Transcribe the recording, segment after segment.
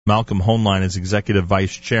Malcolm Hoenlein is Executive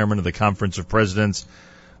Vice Chairman of the Conference of Presidents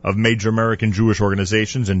of Major American Jewish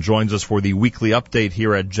Organizations and joins us for the weekly update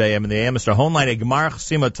here at JM and the AM. Mr. Hoenlein, Gemar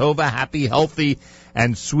Chasima Tova, happy, healthy,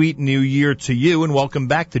 and sweet New Year to you, and welcome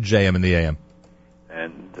back to JM and the AM.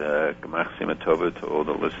 And Gemar Chasima Tova to all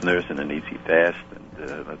the listeners and an easy fast,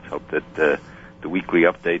 and let's hope that the weekly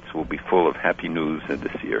updates will be full of happy news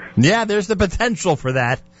this year. Yeah, there's the potential for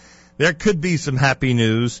that. There could be some happy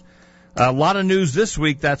news. A lot of news this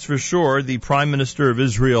week, that's for sure. The Prime Minister of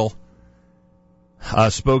Israel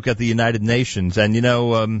spoke at the United Nations. And, I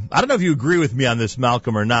don't know if you agree with me on this,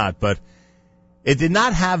 Malcolm, or not, but it did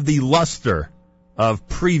not have the luster of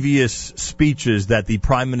previous speeches that the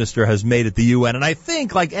Prime Minister has made at the UN. And I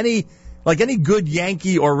think, like any good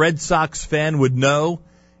Yankee or Red Sox fan would know,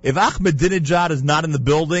 if Ahmadinejad is not in the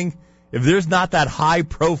building, if there's not that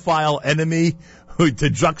high-profile enemy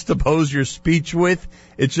to juxtapose your speech with,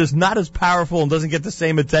 it's just not as powerful and doesn't get the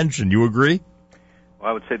same attention. You agree?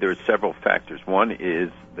 Well, I would say there are several factors. One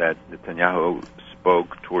is that Netanyahu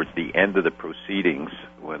spoke towards the end of the proceedings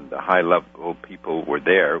when the high-level people were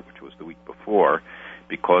there, which was the week before,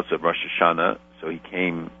 because of Rosh Hashanah. So he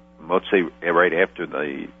came Motzei right after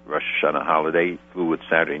the Rosh Hashanah holiday, flew with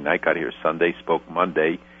Saturday night, got here Sunday, spoke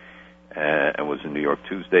Monday, and was in New York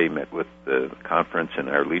Tuesday, met with the conference and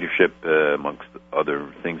our leadership, amongst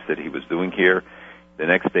other things that he was doing here. The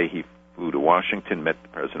next day he flew to Washington, met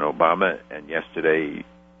President Obama, and yesterday,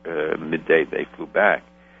 midday, they flew back.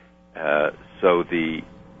 So the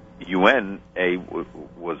UN,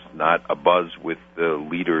 was not abuzz with the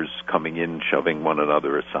leaders coming in, shoving one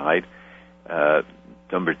another aside.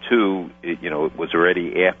 Number two, it was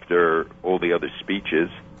already after all the other speeches,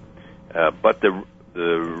 but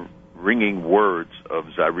the ringing words of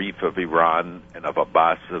Zarif of Iran and of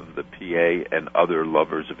Abbas of the PA and other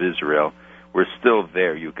lovers of Israel were still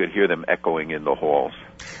there. You could hear them echoing in the halls.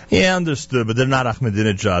 Yeah, understood, but they're not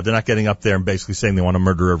Ahmadinejad. They're not getting up there and basically saying they want to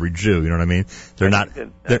murder every Jew. You know what I mean?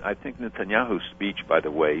 I think Netanyahu's speech, by the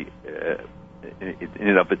way, in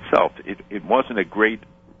and of itself, it wasn't a great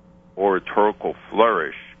oratorical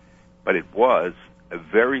flourish, but it was a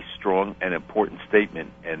very strong and important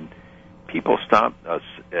statement. And people stopped us,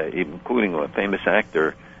 including a famous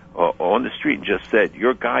actor, on the street and just said,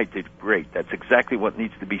 your guy did great. That's exactly what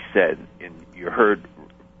needs to be said. And you heard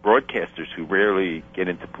broadcasters who rarely get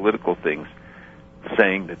into political things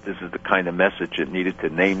saying that this is the kind of message that needed to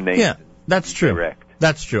name names. Yeah, that's true. Direct.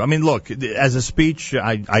 That's true. I mean, look, as a speech,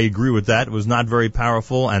 I agree with that. It was not very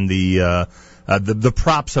powerful, and the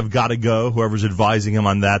props have got to go. Whoever's advising him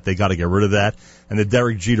on that, they got to get rid of that. And the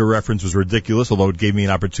Derek Jeter reference was ridiculous, although it gave me an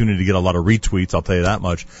opportunity to get a lot of retweets, I'll tell you that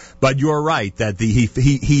much. But you're right that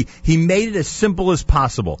he made it as simple as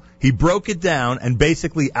possible. He broke it down and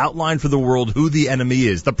basically outlined for the world who the enemy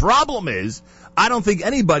is. The problem is, I don't think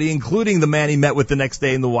anybody, including the man he met with the next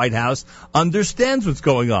day in the White House, understands what's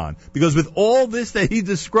going on. Because with all this that he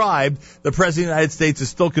described, the President of the United States is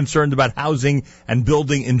still concerned about housing and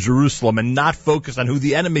building in Jerusalem and not focused on who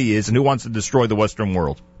the enemy is and who wants to destroy the Western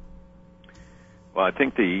world. Well, I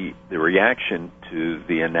think the reaction to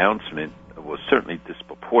the announcement was certainly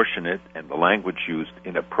disproportionate, and the language used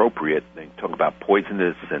inappropriate. They talk about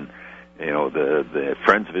poisonous, and the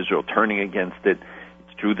Friends of Israel turning against it.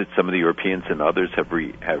 It's true that some of the Europeans and others have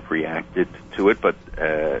reacted to it, but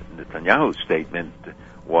Netanyahu's statement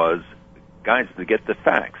was, guys, to get the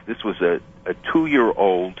facts. This was a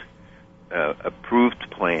 2-year-old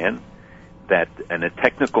approved plan and a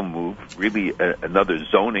technical move, really another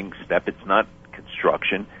zoning step. It's not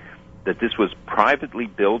construction, that this was privately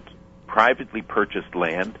built, privately purchased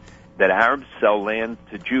land, that Arabs sell land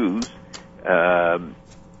to Jews, and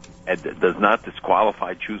does not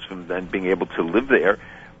disqualify Jews from then being able to live there.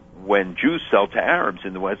 When Jews sell to Arabs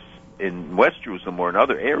in West Jerusalem or in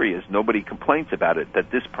other areas, nobody complains about it, that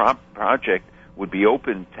this project would be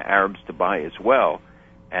open to Arabs to buy as well.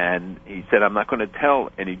 And he said, I'm not going to tell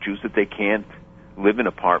any Jews that they can't live in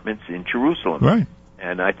apartments in Jerusalem. Right.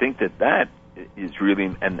 And I think that is really,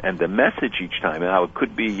 and the message each time, and how it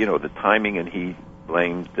could be, the timing, and he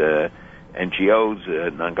blamed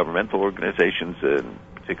NGOs, non-governmental organizations, in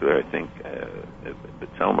particular, I think,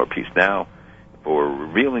 B'Tselem or Peace Now, for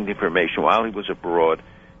revealing the information while he was abroad.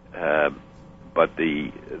 But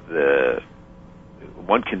the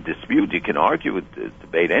one can dispute, you can argue,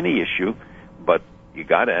 debate any issue, but you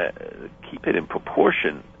got to keep it in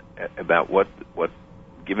proportion about what,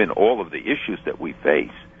 given all of the issues that we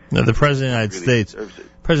face. Now, the President of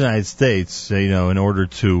the United States, in order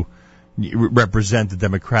to represent the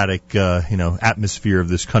democratic, atmosphere of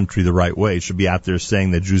this country the right way, should be out there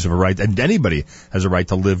saying that Jews have a right, and anybody has a right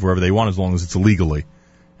to live wherever they want as long as it's legally.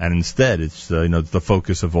 And instead, it's the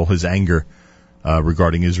focus of all his anger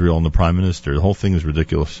regarding Israel and the Prime Minister. The whole thing is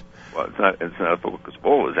ridiculous. Well, it's not a focus of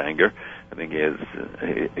all his anger. I think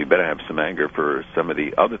he better have some anger for some of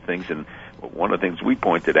the other things. And one of the things we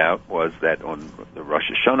pointed out was that on the Rosh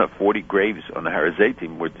Hashanah, 40 graves on the Har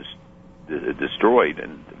HaZeitim were destroyed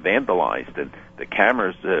and vandalized, and the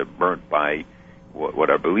cameras burnt by what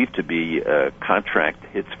are believed to be contract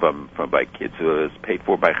hits by kids who was paid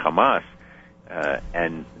for by Hamas.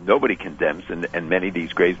 And nobody condemns, and many of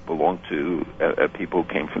these graves belong to people who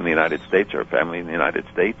came from the United States or a family in the United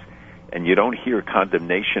States, and you don't hear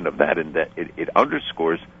condemnation of that, and that it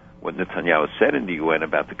underscores what Netanyahu said in the UN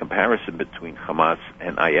about the comparison between Hamas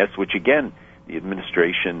and IS, which again the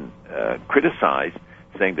administration criticized,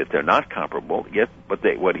 saying that they're not comparable. Yet, but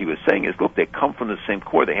what he was saying is, look, they come from the same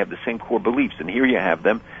core, they have the same core beliefs, and here you have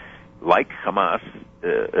them, like Hamas,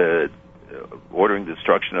 ordering the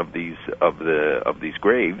destruction of these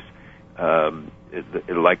graves,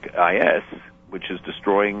 like IS, which is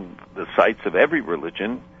destroying the sites of every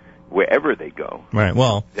religion wherever they go. Right.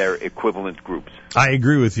 Well, they're equivalent groups. I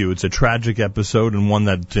agree with you. It's a tragic episode and one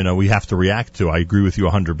that we have to react to. I agree with you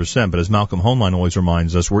 100%. But as Malcolm Hoenlein always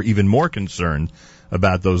reminds us, we're even more concerned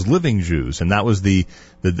about those living Jews, and that was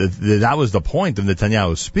that was the point of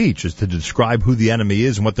Netanyahu's speech, is to describe who the enemy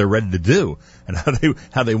is and what they're ready to do, and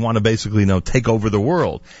how they want to basically take over the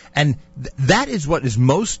world. And that is what is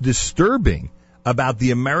most disturbing about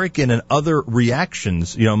the American and other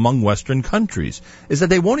reactions, among Western countries, is that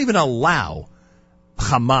they won't even allow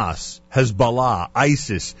Hamas, Hezbollah,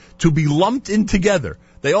 ISIS to be lumped in together.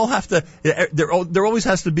 They all have to. There always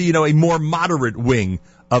has to be, a more moderate wing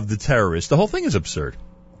of the terrorists. The whole thing is absurd.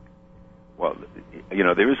 Well,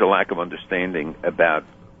 there is a lack of understanding about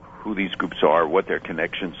who these groups are, what their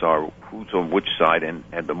connections are, who's on which side, and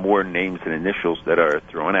the more names and initials that are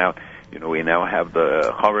thrown out. We now have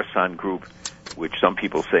the Khorasan group, which some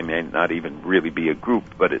people say may not even really be a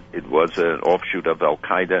group, but it was an offshoot of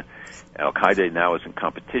Al-Qaeda. Al-Qaeda now is in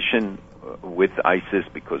competition with ISIS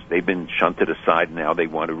because they've been shunted aside. Now they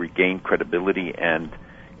want to regain credibility and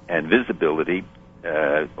visibility,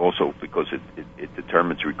 also because it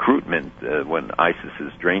determines recruitment when ISIS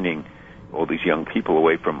is draining all these young people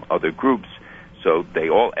away from other groups. So they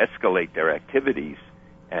all escalate their activities,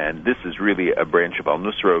 and this is really a branch of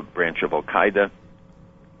al-Nusra, a branch of Al-Qaeda.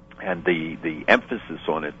 And the emphasis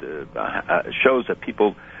on it shows that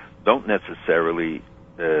people don't necessarily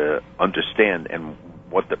understand and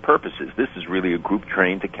what the purpose is. This is really a group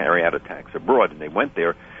trained to carry out attacks abroad, and they went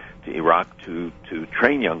there to Iraq to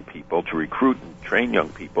train young people, to recruit and train young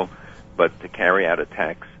people, but to carry out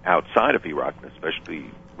attacks outside of Iraq, and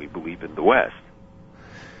especially, we believe, in the West.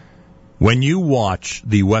 When you watch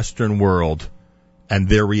the Western world and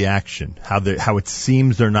their reaction, how it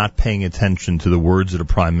seems they're not paying attention to the words of the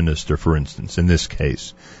Prime Minister, for instance, in this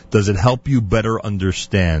case, does it help you better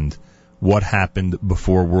understand what happened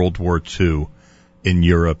before World War II in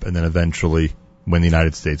Europe and then eventually when the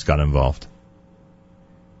United States got involved?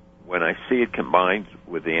 When I see it combined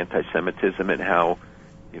with the anti-Semitism and how,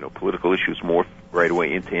 political issues morph right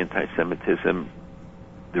away into anti-Semitism,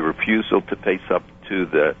 the refusal to face up to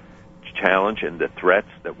the challenge and the threats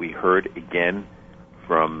that we heard again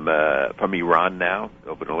from Iran now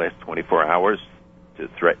over the last 24 hours to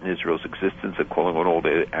threaten Israel's existence and calling on all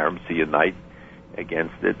the Arabs to unite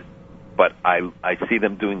against it. But I see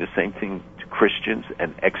them doing the same thing to Christians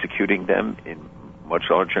and executing them in much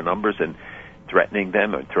larger numbers and threatening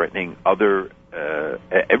them and threatening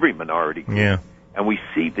every minority group. Yeah. And we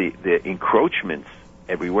see the encroachments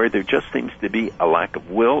everywhere. There just seems to be a lack of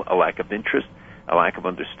will, a lack of interest, a lack of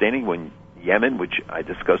understanding. When Yemen, which I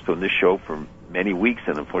discussed on this show for many weeks,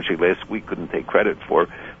 and unfortunately last week couldn't take credit for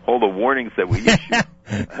all the warnings that we issue,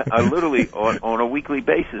 I literally on a weekly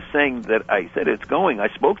basis saying that I said it's going. I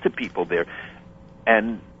spoke to people there,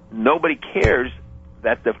 and nobody cares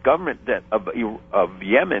that the government of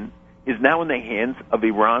Yemen is now in the hands of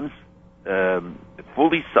Iran's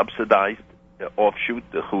fully subsidized offshoot,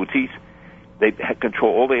 the Houthis. They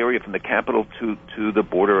control all the area from the capital to the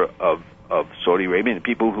border of Saudi Arabia. And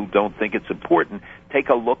people who don't think it's important, take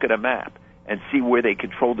a look at a map and see where they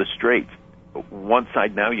control the straits. One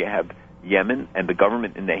side now you have Yemen and the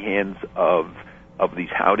government in the hands of these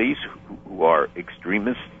Houthis who are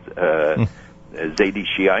extremists, Zaydi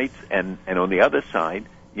Shiites, and on the other side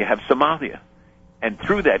you have Somalia. And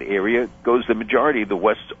through that area goes the majority of the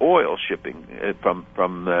West's oil shipping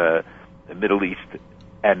from the Middle East.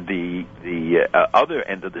 And the other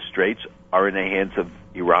end of the straits are in the hands of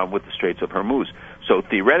Iran with the Straits of Hormuz. So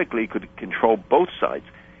theoretically, it could control both sides.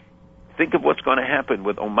 think of what's going to happen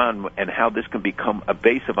with Oman and how this can become a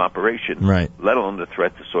base of operation, right? Let alone the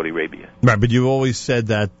threat to Saudi Arabia. Right, but you've always said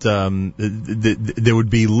that there would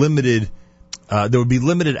be limited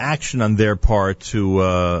action on their part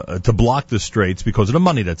to block the Straits because of the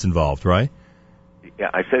money that's involved, right? Yeah,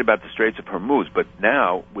 I said about the Straits of Hormuz, but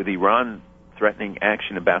now with Iran threatening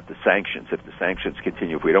action about the sanctions, if the sanctions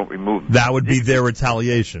continue, if we don't remove them, that would be their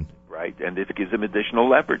retaliation. Right, and this gives them additional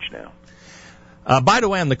leverage now. By the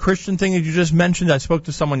way, on the Christian thing that you just mentioned, I spoke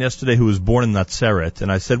to someone yesterday who was born in Natseret,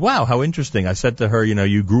 and I said, wow, how interesting. I said to her,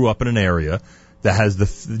 you grew up in an area that has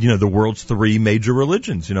the world's three major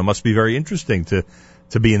religions. Must be very interesting to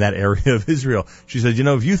be in that area of Israel. She said,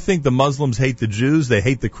 if you think the Muslims hate the Jews, they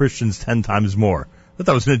hate the Christians 10 times more. I thought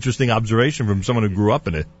that was an interesting observation from someone who grew up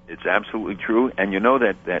in it. It's absolutely true, and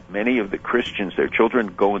that many of the Christians, their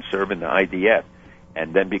children go and serve in the IDF,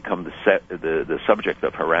 and then become the subject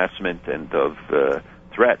of harassment and of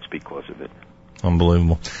threats because of it.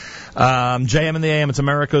 Unbelievable. JM in the AM, it's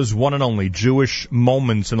America's one and only Jewish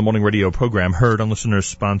Moments in the Morning radio program, heard on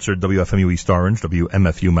listeners-sponsored WFMU East Orange,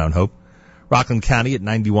 WMFU Mount Hope, Rockland County at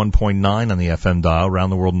 91.9 on the FM dial,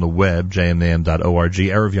 around the world on the web, jmam.org,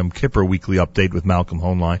 Erev Yom Kippur weekly update with Malcolm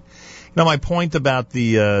Hoenlein. My point about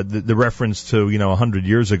the reference to 100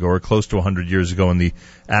 years ago or close to 100 years ago in the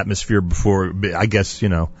atmosphere before, I guess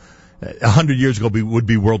 100 years ago would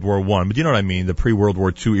be World War I, but you know what I mean, the pre-World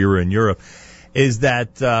War II era in Europe, is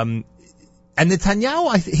that and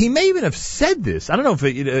Netanyahu, he may even have said this. I don't know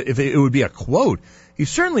if it would be a quote. He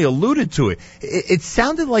certainly alluded to it. It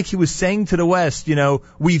sounded like he was saying to the West,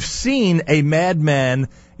 we've seen a madman,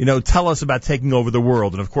 tell us about taking over the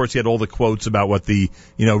world. And of course he had all the quotes about what the,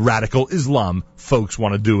 radical Islam folks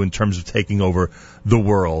want to do in terms of taking over the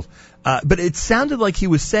world. But it sounded like he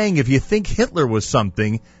was saying, if you think Hitler was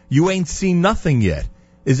something, you ain't seen nothing yet.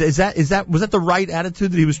 Was that the right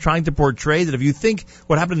attitude that he was trying to portray? That if you think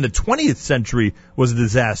what happened in the 20th century was a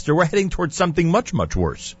disaster, we're heading towards something much, much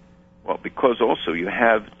worse. Well, because also you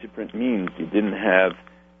have different means. You didn't have,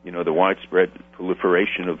 the widespread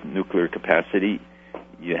proliferation of nuclear capacity.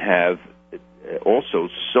 You have also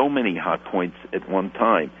so many hot points at one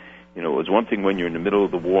time. It was one thing when you're in the middle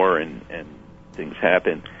of the war and things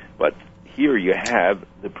happen, but here you have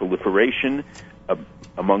the proliferation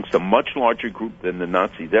amongst a much larger group than the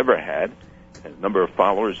Nazis ever had, a number of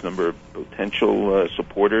followers, number of potential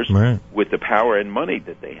supporters, right, with the power and money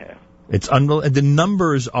that they have. It's unbelievable. The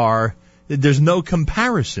numbers there's no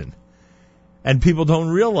comparison. And people don't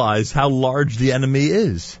realize how large the enemy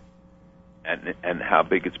is. And how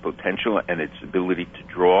big its potential and its ability to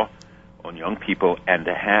draw on young people and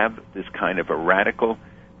to have this kind of a radical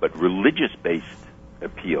but religious-based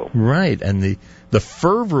appeal. Right, and the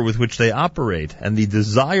fervor with which they operate and the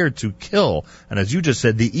desire to kill, and as you just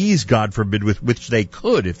said, the ease, God forbid, with which they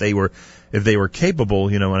could if they were capable,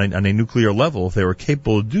 on a nuclear level, if they were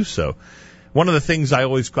capable to do so. One of the things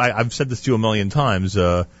I've said this to you a million times,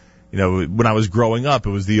 when I was growing up, it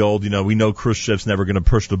was the old, we know Khrushchev's never going to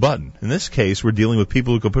push the button. In this case, we're dealing with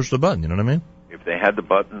people who can push the button, you know what I mean? If they had the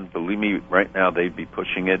button, believe me, right now they'd be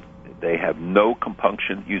pushing it. They have no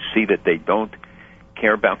compunction. You see that they don't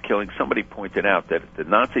care about killing. Somebody pointed out that the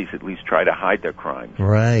Nazis at least try to hide their crimes.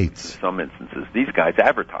 Right. In some instances. These guys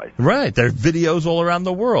advertise. Right. There are videos all around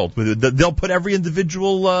the world. They'll put every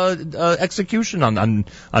individual execution on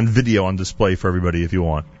video on display for everybody if you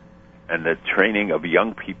want. And the training of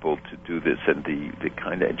young people to do this and the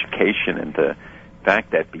kind of education and the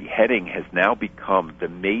fact that beheading has now become the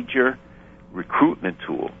major recruitment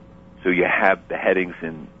tool. So you have beheadings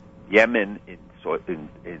in Yemen, in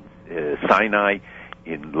Sinai,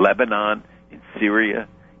 in Lebanon, in Syria,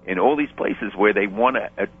 in all these places where they want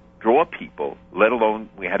to draw people, let alone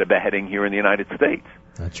we had a beheading here in the United States.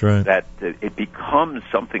 That's right. That it becomes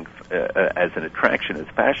something as an attraction, as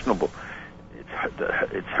fashionable.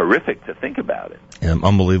 It's horrific to think about it. Yeah,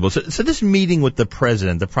 unbelievable. So this meeting with the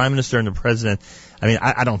president, the prime minister and the president,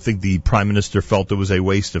 I don't think the prime minister felt it was a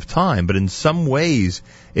waste of time, but in some ways,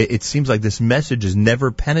 it seems like this message is never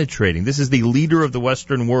penetrating. This is the leader of the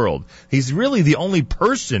Western world. He's really the only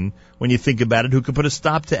person, when you think about it, who could put a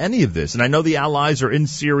stop to any of this. And I know the allies are in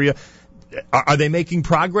Syria. Are they making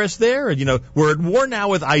progress there? We're at war now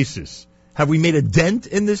with ISIS. Have we made a dent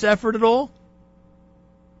in this effort at all?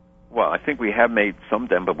 Well, I think we have made some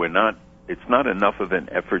dent, but it's not enough of an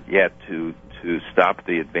effort yet to stop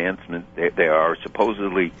the advancement. They are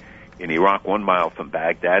supposedly in Iraq 1 mile from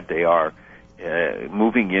Baghdad. They are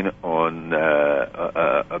moving in on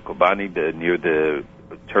Kobani near the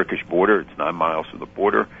Turkish border. It's 9 miles from the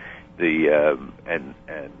border.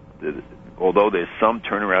 Although there's some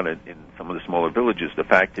turnaround in some of the smaller villages, the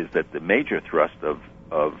fact is that the major thrust of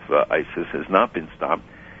of ISIS has not been stopped.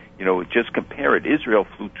 You know, just compare it. Israel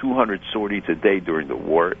flew 200 sorties a day during the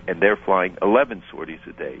war, and they're flying 11 sorties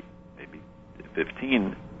a day, maybe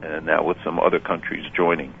 15 now with some other countries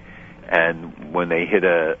joining. And when they hit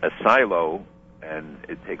a silo and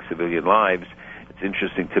it takes civilian lives, it's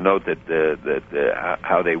interesting to note that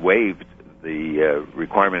how they waived the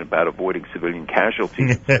requirement about avoiding civilian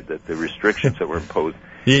casualties, that the restrictions that were imposed.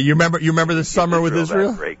 Yeah, you remember the summer with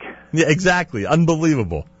Israel? Yeah, exactly.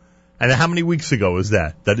 Unbelievable. And how many weeks ago was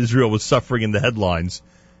that Israel was suffering in the headlines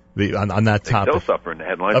on that topic? They still suffer in the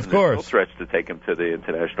headlines. Of course. There's still threats to take them to the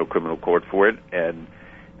International Criminal Court for it, and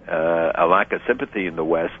a lack of sympathy in the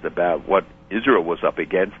West about what Israel was up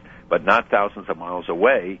against, but not thousands of miles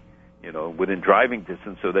away, you know, within driving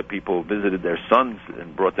distance, so that people visited their sons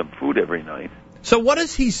and brought them food every night. So what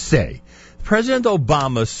does he say? President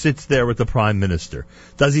Obama sits there with the Prime Minister.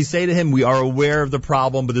 Does he say to him, we are aware of the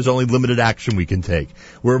problem, but there's only limited action we can take?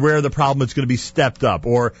 We're aware of the problem, it's going to be stepped up.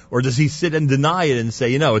 Or does he sit and deny it and say,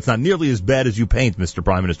 you know, it's not nearly as bad as you paint, Mr.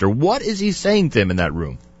 Prime Minister? What is he saying to him in that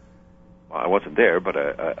room? Well, I wasn't there, but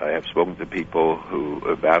I have spoken to people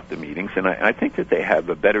about the meetings, and I think that they have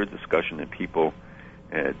a better discussion than people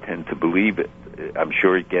tend to believe it. I'm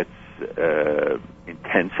sure it gets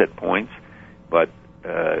intense at points, but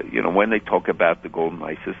you know, when they talk about the goal in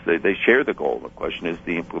ISIS, they share the goal. The question is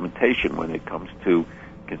the implementation when it comes to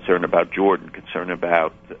concern about Jordan, concern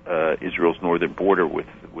about Israel's northern border with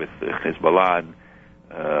Hezbollah and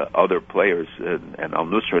other players, and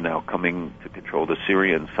al-Nusra now coming to control the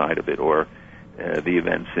Syrian side of it, or the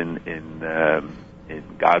events in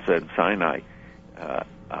Gaza and Sinai.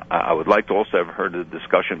 I would like to also have heard a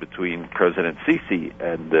discussion between President Sisi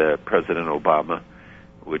and President Obama,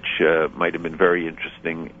 which might have been very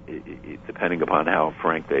interesting, depending upon how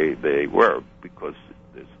frank they were, because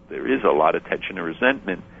there is a lot of tension and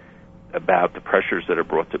resentment about the pressures that are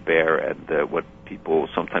brought to bear, and what people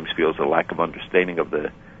sometimes feel is a lack of understanding of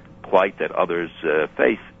the plight that others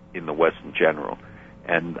face in the West in general.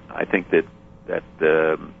 And I think that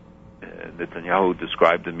Netanyahu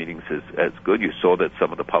described the meetings as good. You saw that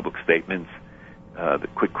some of the public statements, the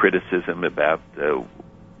quick criticism about the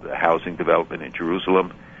housing development in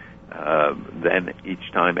Jerusalem, then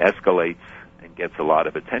each time escalates and gets a lot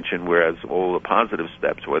of attention, whereas all the positive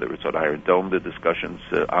steps, whether it's on Iron Dome, the discussions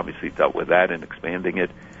obviously dealt with that and expanding it,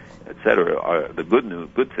 etc., are the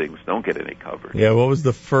good things don't get any coverage. Yeah, what was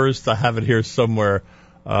the first? I have it here somewhere.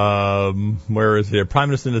 Where is it? Prime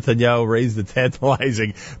Minister Netanyahu raised the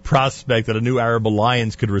tantalizing prospect that a new Arab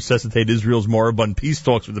alliance could resuscitate Israel's moribund peace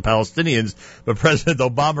talks with the Palestinians, but President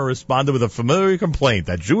Obama responded with a familiar complaint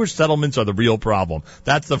that Jewish settlements are the real problem.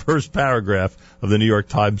 That's the first paragraph of the New York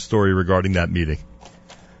Times story regarding that meeting.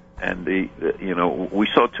 And we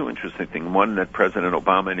saw two interesting things. One, that President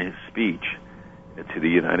Obama in his speech to the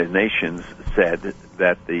United Nations said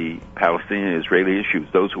that the Palestinian-Israeli issues,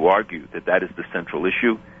 those who argue that is the central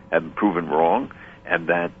issue, have been proven wrong, and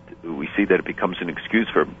that we see that it becomes an excuse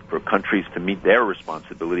for countries to meet their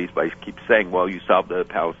responsibilities by keep saying, well, you solved the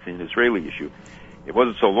Palestinian-Israeli issue. It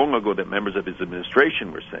wasn't so long ago that members of his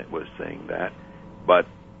administration were saying that, but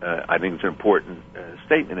I think it's an important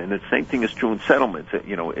statement. And the same thing is true in settlements.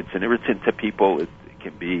 It's an irritant to people. It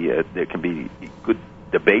can be there can be good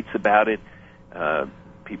debates about it.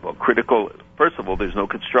 People are critical. First of all, there's no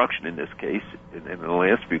construction in this case. In the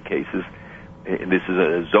last few cases, and this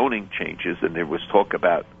is zoning changes, and there was talk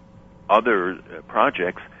about other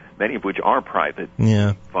projects, many of which are private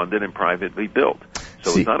funded and privately built.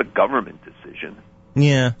 So it's not a government decision.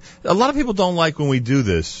 Yeah. A lot of people don't like when we do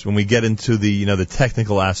this, when we get into the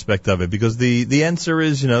technical aspect of it, because the answer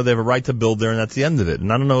is, they have a right to build there and that's the end of it. And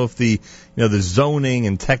I don't know if the zoning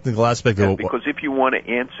and technical aspect of it. Because if you want to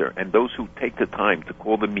answer, and those who take the time to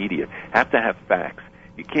call the media have to have facts,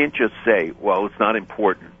 you can't just say, well, it's not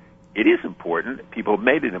important. It is important. People have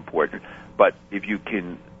made it important. But if you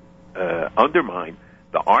can undermine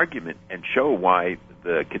the argument and show why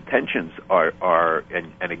the contentions are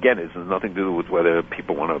and again, it has nothing to do with whether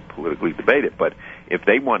people want to politically debate it, but if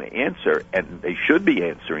they want to answer, and they should be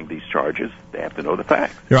answering these charges, they have to know the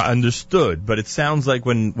facts. Yeah, understood. But it sounds like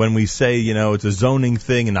when we say, it's a zoning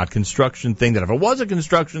thing and not construction thing, that if it was a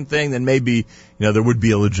construction thing, then maybe, there would be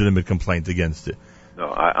a legitimate complaint against it. No,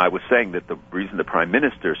 I was saying that the reason the Prime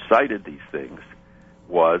Minister cited these things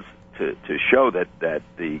was to show that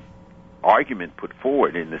the argument put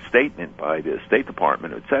forward in the statement by the State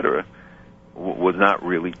Department, etc., was not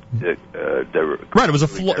really right. It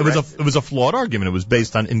was a flawed argument. It was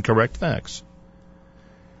based on incorrect facts.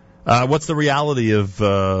 What's the reality of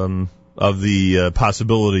the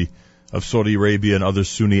possibility of Saudi Arabia and other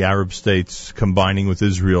Sunni Arab states combining with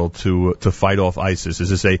Israel to fight off ISIS?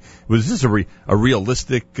 Was this a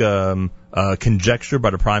realistic conjecture by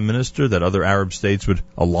the Prime Minister that other Arab states would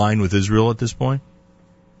align with Israel at this point?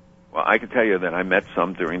 Well, I can tell you that I met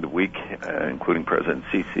some during the week, including President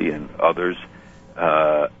Sisi and others,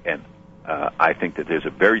 and I think that there's a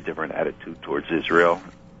very different attitude towards Israel.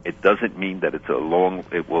 It doesn't mean that it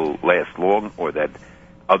will last long, or that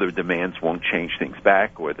other demands won't change things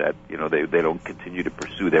back, or that they don't continue to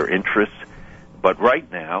pursue their interests. But right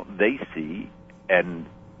now, they see, and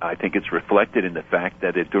I think it's reflected in the fact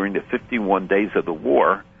that during the 51 days of the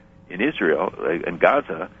war in Israel and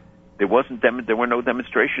Gaza, there were no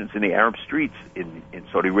demonstrations in the Arab streets in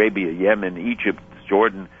Saudi Arabia, Yemen, Egypt,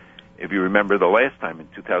 Jordan. If you remember the last time in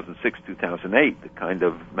 2006, 2008, the kind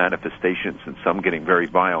of manifestations and some getting very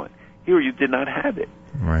violent. Here you did not have it.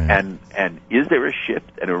 Right. And is there a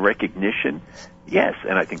shift and a recognition? Yes,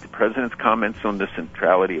 and I think the President's comments on the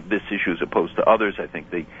centrality of this issue as opposed to others, I think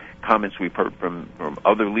the comments we've heard from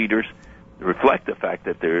other leaders reflect the fact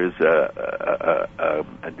that there is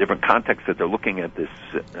a different context that they're looking at this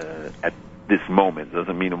moment.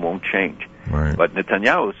 Doesn't mean it won't change. Right. But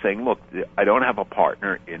Netanyahu is saying, look, I don't have a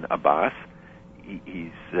partner in Abbas.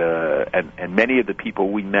 And many of the people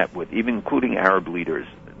we met with, even including Arab leaders,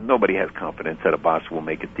 nobody has confidence that Abbas will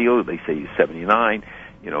make a deal. They say he's 79.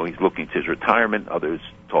 He's looking to his retirement. Others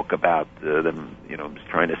talk about them,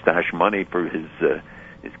 trying to stash money for his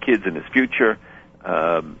kids and his future.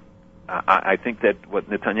 I think that what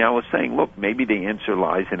Netanyahu is saying, look, maybe the answer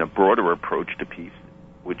lies in a broader approach to peace,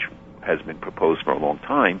 which has been proposed for a long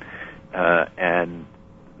time, and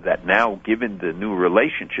that now, given the new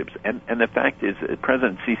relationships, and the fact is,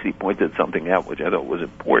 President Sisi pointed something out which I thought was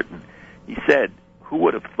important. He said, who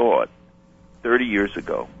would have thought 30 years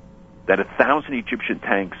ago that 1,000 Egyptian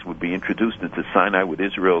tanks would be introduced into Sinai with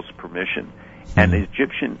Israel's permission, and the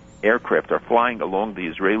Egyptian aircraft are flying along the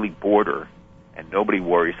Israeli border, and nobody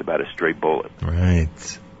worries about a stray bullet.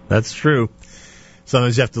 Right. That's true.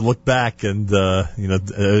 Sometimes you have to look back and, sometimes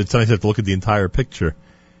you have to look at the entire picture,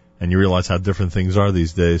 and you realize how different things are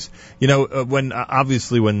these days.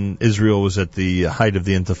 When Israel was at the height of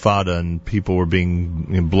the Intifada and people were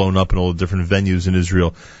being blown up in all the different venues in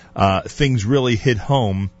Israel, things really hit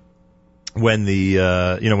home when the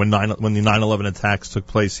 9/11 attacks took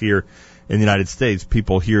place here in the United States.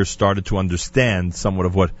 People here started to understand somewhat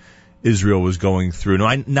of what Israel was going through.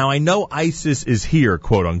 Now I know ISIS is here,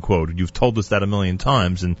 quote unquote. You've told us that a million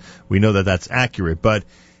times, and we know that that's accurate. But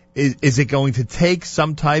is it going to take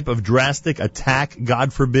some type of drastic attack,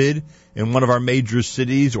 God forbid, in one of our major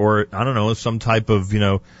cities, or I don't know, some type of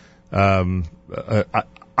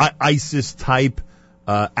ISIS type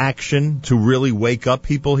action to really wake up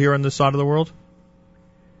people here on this side of the world?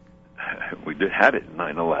 We had it in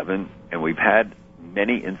 9/11, and we've had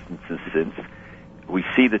many instances since. We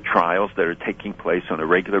see the trials that are taking place on a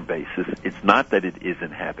regular basis. It's not that it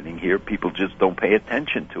isn't happening here. People just don't pay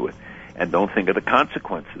attention to it and don't think of the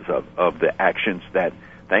consequences of the actions that,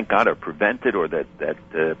 thank God, are prevented, or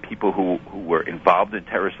that people who were involved in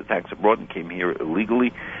terrorist attacks abroad and came here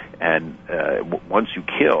illegally. And once you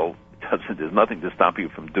kill, there's nothing to stop you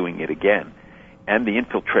from doing it again. And the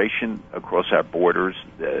infiltration across our borders,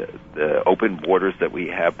 the open borders that we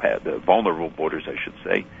have, the vulnerable borders, I should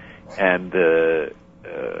say, and the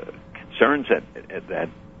concerns that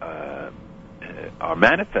are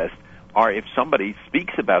manifest are if somebody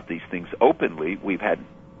speaks about these things openly. We've had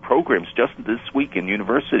programs just this week in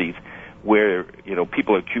universities where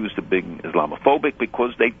people are accused of being Islamophobic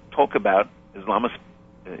because they talk about Islamist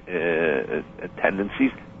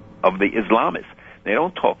tendencies of the Islamists. They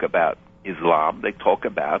don't talk about Islam. They talk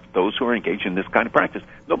about those who are engaged in this kind of practice.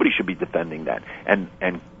 Nobody should be defending that. And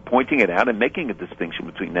pointing it out and making a distinction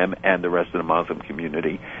between them and the rest of the Muslim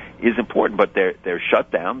community is important. But they're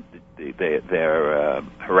shut down. They're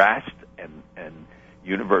harassed, and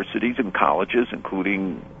universities and colleges,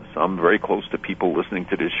 including some very close to people listening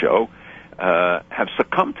to this show, have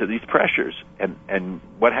succumbed to these pressures. And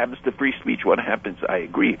what happens to free speech? What happens? I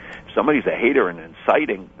agree. If somebody's a hater and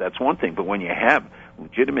inciting, that's one thing. But when you have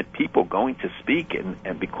legitimate people going to speak,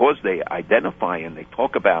 and because they identify and they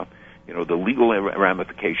talk about the legal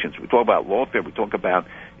ramifications, we talk about lawfare, we talk about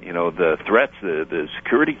the threats, the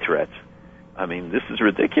security threats. I mean, this is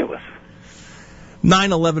ridiculous.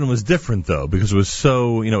 9/11 was different though, because it was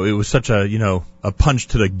so it was such a punch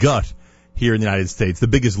to the gut here in the United States. The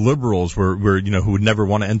biggest liberals were who would never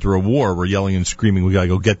want to enter a war were yelling and screaming, "We gotta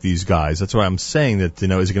go get these guys." That's why I'm saying that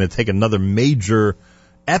is it going to take another major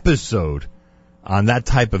episode on that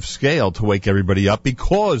type of scale to wake everybody up,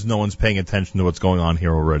 because no one's paying attention to what's going on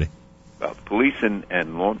here already? Well, police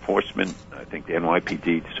and law enforcement, I think the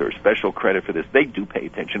NYPD deserves special credit for this. They do pay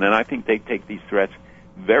attention, and I think they take these threats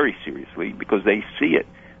very seriously because they see it.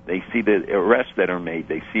 They see the arrests that are made.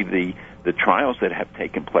 They see the trials that have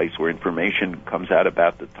taken place where information comes out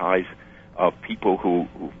about the ties of people who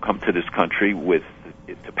come to this country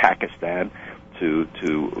to Pakistan,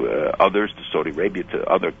 to others, to Saudi Arabia, to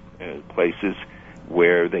other places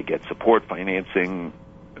where they get support, financing,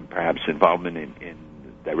 and perhaps involvement in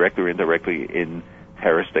directly or indirectly in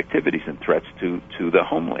terrorist activities and threats to the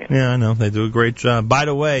homeland. Yeah, I know. They do a great job. By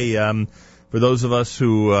the way, for those of us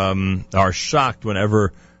who are shocked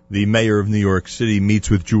whenever the mayor of New York City meets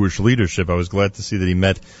with Jewish leadership, I was glad to see that he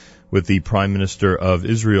met with the Prime Minister of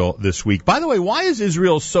Israel this week. By the way, why is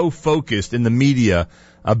Israel so focused in the media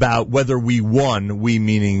about whether we won, we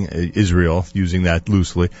meaning Israel, using that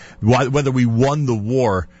loosely, whether we won the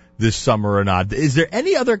war this summer or not? Is there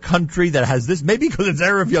any other country that has this? Maybe because it's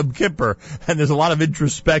Erev Yom Kippur and there's a lot of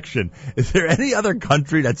introspection. Is there any other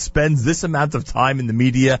country that spends this amount of time in the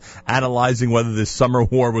media analyzing whether this summer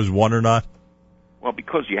war was won or not? Well,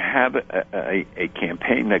 because you have a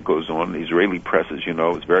campaign that goes on. The Israeli press, as you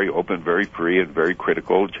know, is very open, very free, and very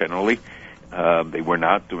critical generally. They were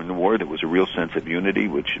not during the war. There was a real sense of unity,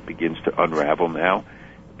 which begins to unravel now.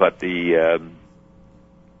 But the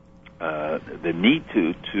need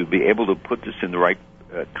to be able to put this in the right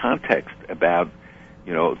context about,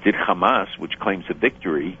 did Hamas, which claims a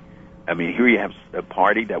victory, I mean, here you have a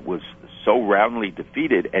party that was so roundly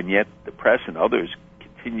defeated, and yet the press and others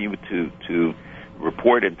continue to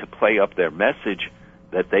report and to play up their message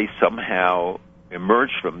that they somehow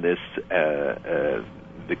emerged from this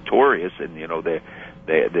victorious, and the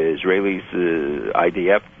Israelis,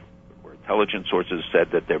 IDF or intelligence sources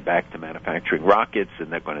said that they're back to manufacturing rockets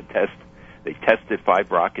and they're going to test. They tested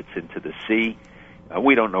 5 rockets into the sea.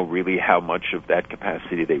 We don't know really how much of that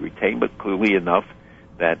capacity they retain, but clearly enough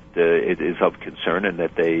that it is of concern, and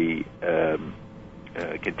that they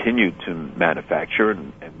continue to manufacture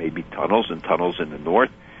and maybe tunnels in the north.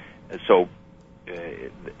 So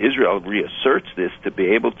Israel reasserts this to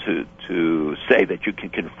be able to say that you can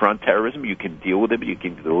confront terrorism, you can deal with it, you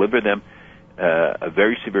can deliver them a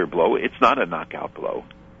very severe blow. It's not a knockout blow,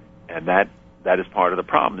 and that is part of the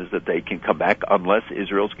problem, is that they can come back unless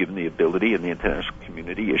Israel's given the ability and the international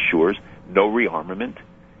community assures no rearmament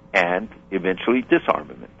and eventually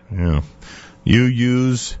disarmament. Yeah. You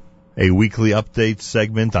use a weekly update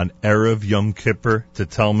segment on Erev Yom Kippur to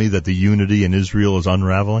tell me that the unity in Israel is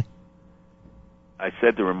unraveling? I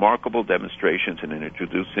said the remarkable demonstrations in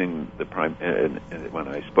introducing the when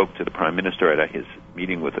I spoke to the Prime Minister at his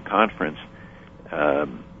meeting with the conference,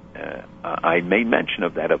 I made mention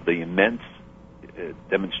of that, of the immense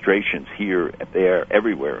demonstrations here, there,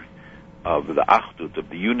 everywhere, of the Achdut, of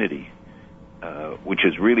the unity, which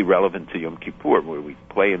is really relevant to Yom Kippur, where we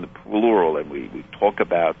play in the plural and we talk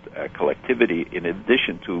about collectivity in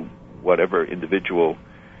addition to whatever individual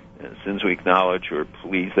sins we acknowledge or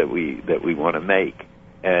pleas that we want to make.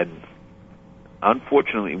 And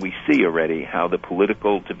unfortunately, we see already how the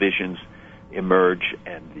political divisions emerge,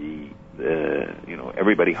 and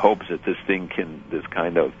everybody hopes that this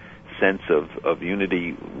kind of sense of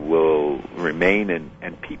unity will remain,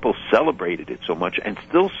 and people celebrated it so much and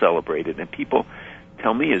still celebrate it. And people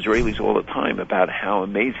tell me, Israelis all the time, about how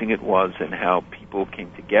amazing it was and how people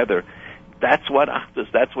came together. That's what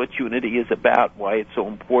Achdus, that's what unity is about, why it's so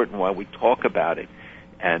important, why we talk about it.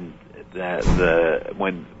 And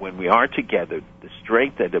when we are together, the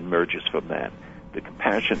strength that emerges from that, the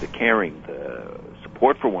compassion, the caring, the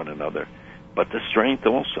support for one another, but the strength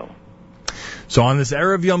also. So on this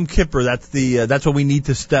Erev Yom Kippur, that's what we need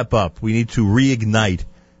to step up. We need to reignite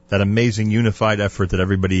that amazing unified effort that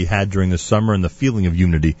everybody had during the summer, and the feeling of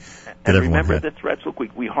unity that everyone had. Remember the threats. Look,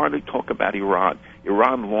 we hardly talk about Iran.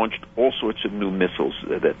 Iran launched all sorts of new missiles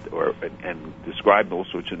and described all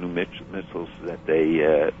sorts of new missiles that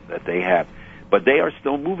they have. But they are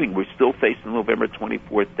still moving. We're still facing the November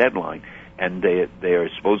 24th deadline, and they are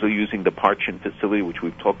supposedly using the Parchin facility, which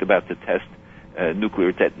we've talked about, to test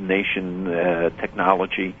nuclear detonation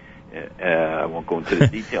technology. I won't go into the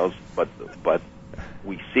details, but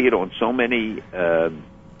we see it on so many.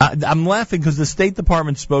 I'm laughing because the State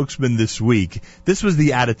Department spokesman this week, this was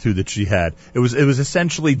the attitude that she had. It was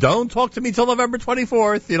essentially, don't talk to me till November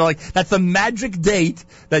 24th. That's the magic date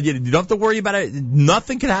that you don't have to worry about it.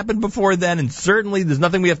 Nothing can happen before then, and certainly there's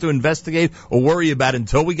nothing we have to investigate or worry about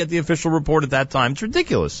until we get the official report at that time. It's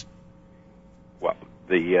ridiculous. Well,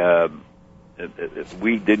 we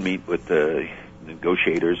did meet with the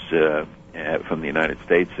negotiators from the United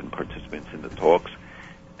States and participants in the talks.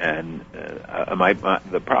 And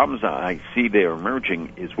the problems I see there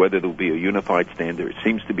emerging is whether there will be a unified standard. There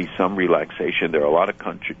seems to be some relaxation. There are a lot of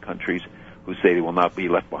countries who say they will not be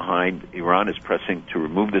left behind. Iran is pressing to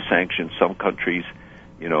remove the sanctions. Some countries,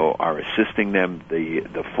 are assisting them.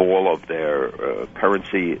 The fall of their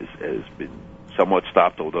currency has been somewhat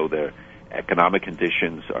stopped, although their economic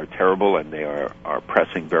conditions are terrible, and they are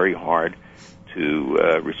pressing very hard to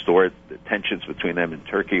restore the tensions between them and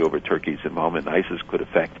Turkey over Turkey's involvement in ISIS could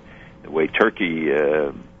affect the way Turkey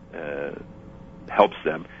helps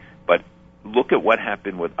them. But look at what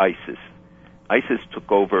happened with ISIS. ISIS took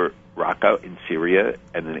over Raqqa in Syria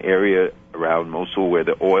and an area around Mosul where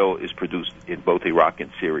the oil is produced in both Iraq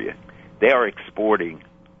and Syria. They are exporting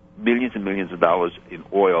millions and millions of dollars in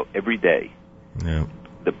oil every day. Yeah.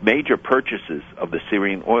 The major purchases of the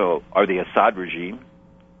Syrian oil are the Assad regime,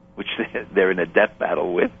 which they're in a death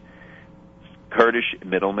battle with, Kurdish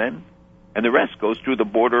middlemen, and the rest goes through the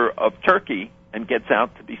border of Turkey and gets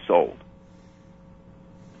out to be sold.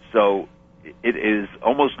 So it is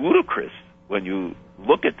almost ludicrous when you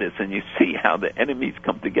look at this and you see how the enemies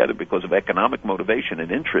come together because of economic motivation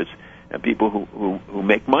and interest and people who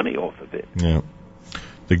make money off of it. Yeah.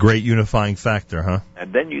 The great unifying factor, huh?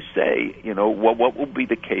 And then you say, what will be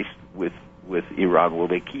the case with Iran? Will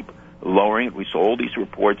they keep lowering it? We saw all these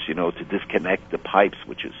reports, to disconnect the pipes,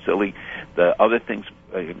 which is silly. The other things,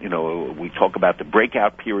 we talk about the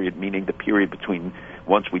breakout period, meaning the period between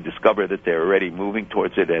once we discover that they're already moving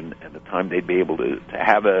towards it and the time they'd be able to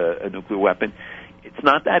have a nuclear weapon. It's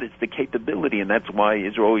not that, it's the capability, and that's why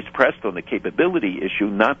Israel always pressed on the capability issue,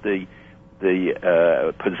 not the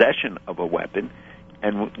possession of a weapon.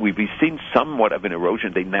 And we've seen somewhat of an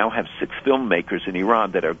erosion. They now have 6 filmmakers in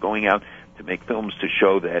Iran that are going out to make films to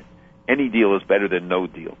show that any deal is better than no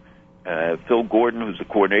deal. Phil Gordon, who's the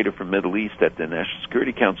coordinator for Middle East at the National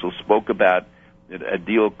Security Council, spoke about that a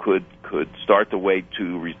deal could start the way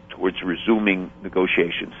towards resuming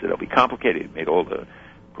negotiations. It'll be complicated. It made all the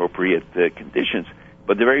appropriate conditions.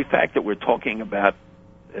 But the very fact that we're talking about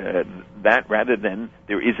that rather than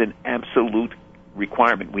there is an absolute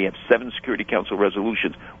requirement. We have 7 Security Council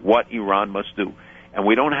resolutions, what Iran must do. And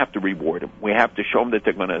we don't have to reward them. We have to show them that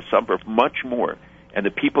they're going to suffer much more. And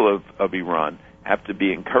the people of Iran have to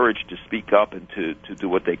be encouraged to speak up and to do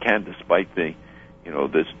what they can despite the,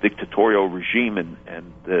 this dictatorial regime and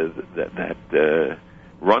that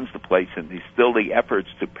runs the place. And still the efforts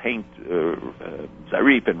to paint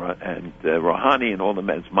Zarif and Rouhani and all them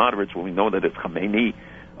as moderates when we know that it's Khamenei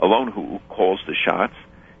alone who calls the shots.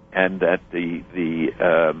 And that they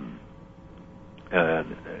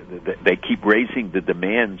keep raising the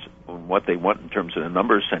demands on what they want in terms of the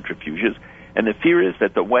number of centrifuges. And the fear is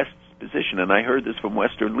that the West's position, and I heard this from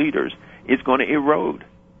Western leaders, is going to erode.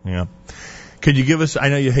 Yeah. Could you give us, I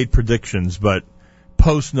know you hate predictions, but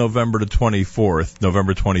post-November the 24th,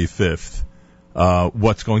 November 25th,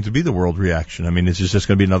 what's going to be the world reaction? I mean, is this just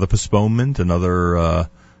going to be another postponement, another,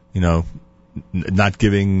 not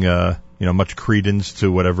giving much credence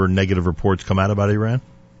to whatever negative reports come out about Iran?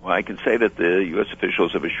 Well, I can say that the U.S.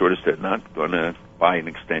 officials have assured us they're not going to buy an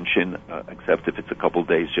extension, except if it's a couple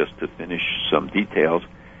days just to finish some details.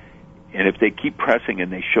 And if they keep pressing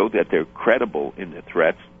and they show that they're credible in their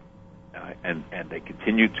threats, and they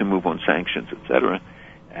continue to move on sanctions, etc.,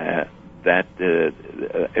 that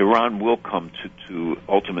Iran will come to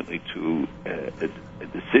ultimately to a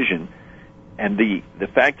decision. And the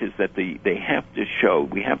fact is that they have to show,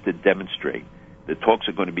 we have to demonstrate, the talks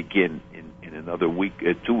are going to begin in another week,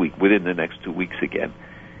 2 weeks, within the next 2 weeks again.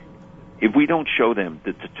 If we don't show them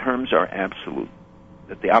that the terms are absolute,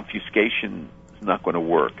 that the obfuscation is not going to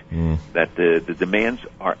work, that the demands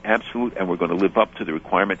are absolute and we're going to live up to the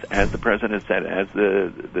requirements as the President said, as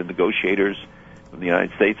the negotiators from the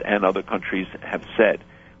United States and other countries have said.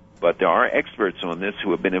 But there are experts on this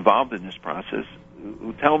who have been involved in this process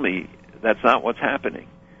who tell me that's not what's happening.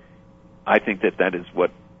 I think that is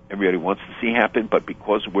what everybody wants to see happen, but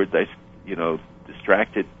because we're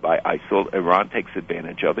distracted by ISIL, Iran takes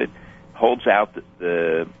advantage of it, holds out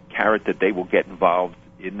the carrot that they will get involved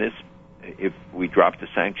in this if we drop the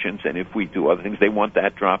sanctions and if we do other things. They want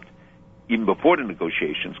that dropped even before the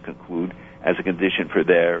negotiations conclude as a condition for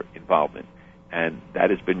their involvement. And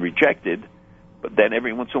that has been rejected. But then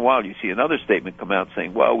every once in a while you see another statement come out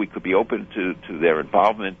saying, well, we could be open to their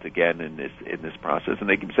involvement again in this process. And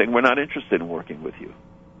they keep saying, we're not interested in working with you.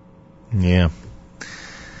 Yeah.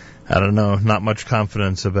 I don't know. Not much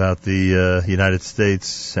confidence about the United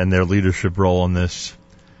States and their leadership role in this.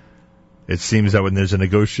 It seems that when there's a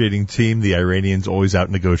negotiating team, the Iranians always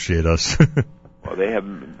out-negotiate us. Well, they have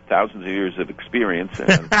thousands of years of experience,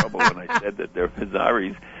 and I'm in trouble when I said that they're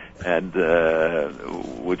Hazaris. and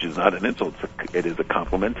which is not an insult. It is a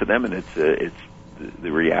compliment to them, and it's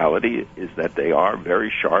the reality is that they are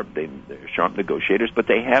very sharp. They're sharp negotiators, but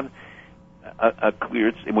they have a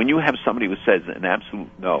clear. When you have somebody who says an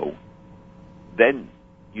absolute no, then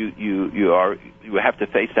you have to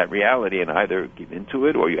face that reality and either give into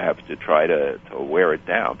it or you have to try to wear it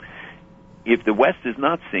down. If the West is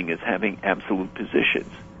not seen as having absolute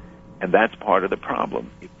positions, and that's part of the problem,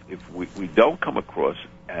 if we don't come across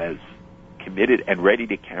as committed and ready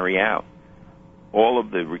to carry out all of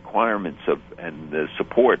the requirements and the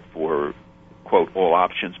support for, quote, all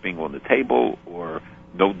options being on the table, or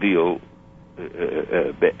no deal,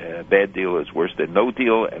 bad deal is worse than no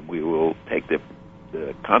deal, and we will take the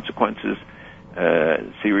consequences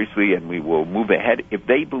seriously, and we will move ahead. If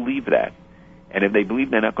they believe that, and if they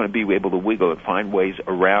believe they're not going to be able to wiggle and find ways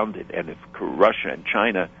around it, and if Russia and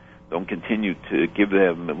China don't continue to give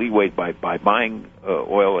them leeway by buying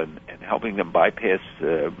oil and helping them bypass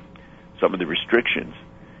some of the restrictions,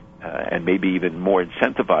 and maybe even more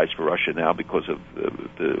incentivized for Russia now because of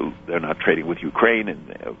they're not trading with Ukraine, and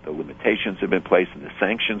the limitations have been placed and the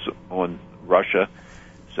sanctions on Russia,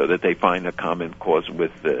 so that they find a common cause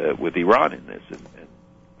with Iran in this and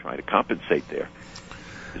try to compensate there.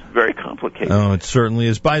 It's very complicated. Oh, it certainly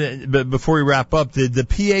is. But before we wrap up, did the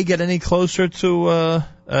PA get any closer to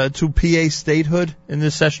PA statehood in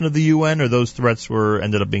this session of the UN, or those threats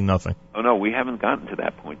ended up being nothing? Oh no, we haven't gotten to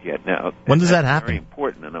that point yet. Now, when does that happen? Very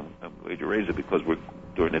important, and I'm glad you raised it because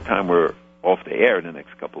during the time we're off the air in the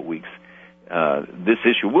next couple of weeks. This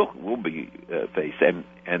issue will be faced,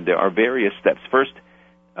 and there are various steps. First,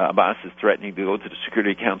 Abbas is threatening to go to the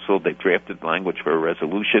Security Council. They drafted language for a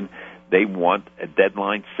resolution. They want a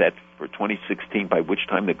deadline set for 2016 by which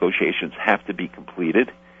time negotiations have to be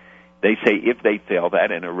completed. They say if they fail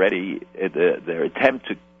that and are ready, their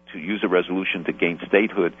attempt to use a resolution to gain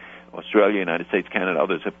statehood, Australia, United States, Canada,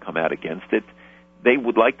 others have come out against it. They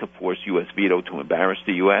would like to force U.S. veto to embarrass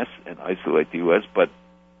the U.S. and isolate the U.S., but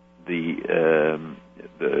the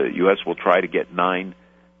U.S. will try to get 9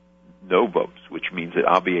 no votes, which means it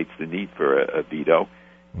obviates the need for a veto.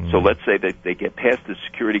 So let's say that they get past the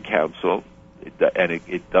Security Council, and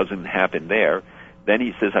it doesn't happen there. Then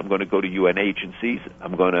he says, I'm going to go to UN agencies.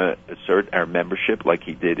 I'm going to assert our membership like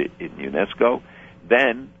he did in UNESCO.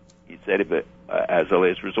 Then, he said, as a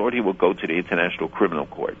last resort, he will go to the International Criminal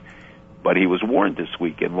Court. But he was warned this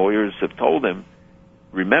week, and lawyers have told him,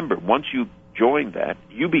 remember, once you join that,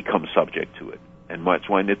 you become subject to it. And that's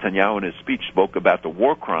why Netanyahu in his speech spoke about the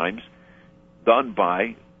war crimes done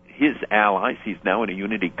by his allies. He's now in a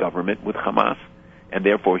unity government with Hamas, and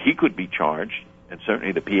therefore he could be charged, and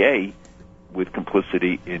certainly the PA, with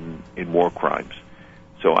complicity in war crimes.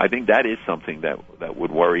 So I think that is something that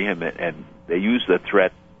would worry him, and they use the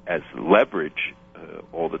threat as leverage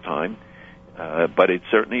all the time. But it's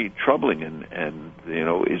certainly troubling, and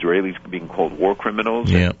Israelis being called war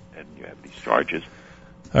criminals, and you have these charges.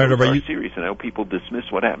 All right, are serious, and I know people dismiss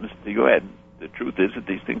what happens to you, Ed. The truth is that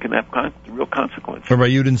these things can have real consequences. Rabbi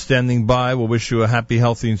Yudin standing by. We'll wish you a happy,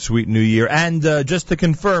 healthy, and sweet New Year. And just to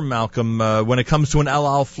confirm, Malcolm, when it comes to an El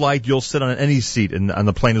Al flight, you'll sit on any seat on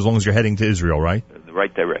the plane as long as you're heading to Israel, right? In the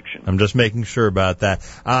right direction. I'm just making sure about that.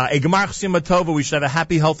 A Gemar Chasima Tova. We should have a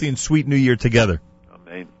happy, healthy, and sweet New Year together.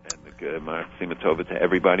 Amen. And a Gemar Chasima Tova to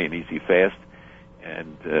everybody, an easy fast.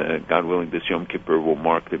 And God willing, this Yom Kippur will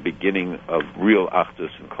mark the beginning of real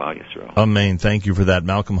Achdus in Klal Yisrael. Amen. Thank you for that.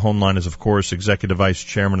 Malcolm Hoenlein is, of course, Executive Vice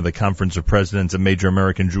Chairman of the Conference of Presidents of Major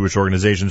American Jewish Organizations.